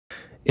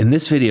In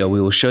this video,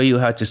 we will show you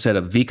how to set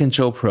up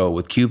vControl Pro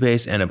with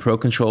Cubase and a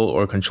ProControl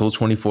or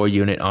Control24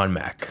 unit on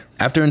Mac.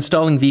 After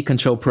installing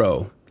vControl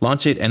Pro,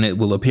 launch it and it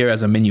will appear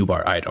as a menu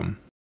bar item.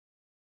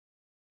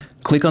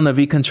 Click on the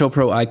vControl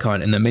Pro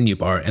icon in the menu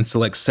bar and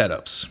select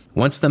Setups.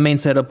 Once the main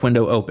setup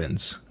window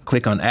opens,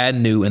 click on Add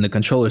New in the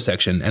controller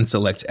section and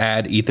select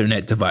Add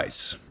Ethernet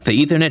Device.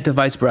 The Ethernet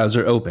Device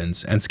browser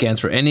opens and scans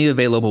for any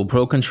available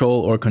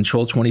ProControl or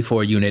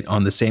Control24 unit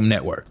on the same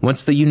network.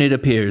 Once the unit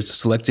appears,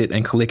 select it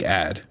and click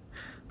Add.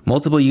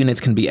 Multiple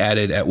units can be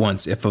added at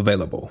once if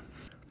available.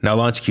 Now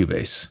launch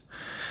Cubase.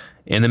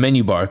 In the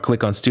menu bar,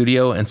 click on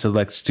Studio and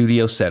select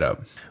Studio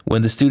Setup.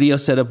 When the Studio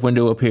Setup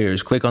window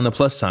appears, click on the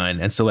plus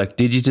sign and select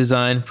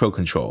DigiDesign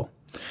ProControl.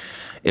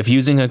 If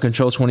using a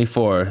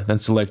Control24, then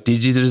select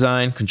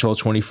DigiDesign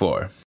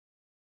Control24.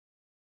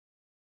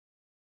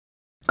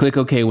 Click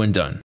OK when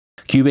done.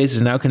 Cubase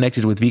is now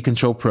connected with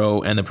vControl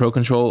Pro and the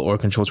ProControl or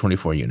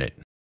Control24 unit.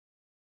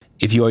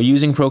 If you are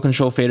using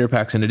ProControl fader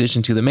packs in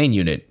addition to the main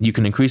unit, you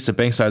can increase the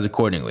bank size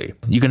accordingly.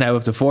 You can have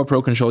up to 4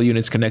 ProControl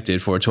units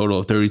connected for a total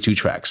of 32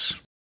 tracks.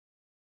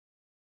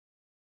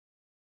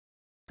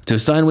 To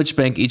assign which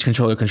bank each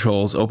controller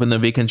controls, open the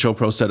vControl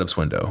Pro Setups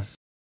window.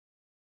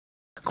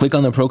 Click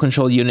on the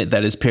ProControl unit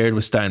that is paired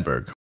with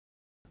Steinberg.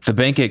 The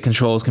bank it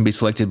controls can be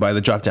selected by the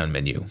drop-down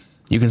menu.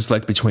 You can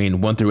select between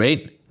 1 through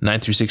 8, 9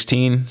 through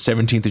 16,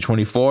 17 through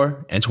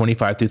 24, and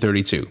 25 through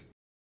 32.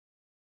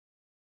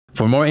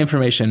 For more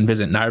information,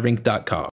 visit nirink.com.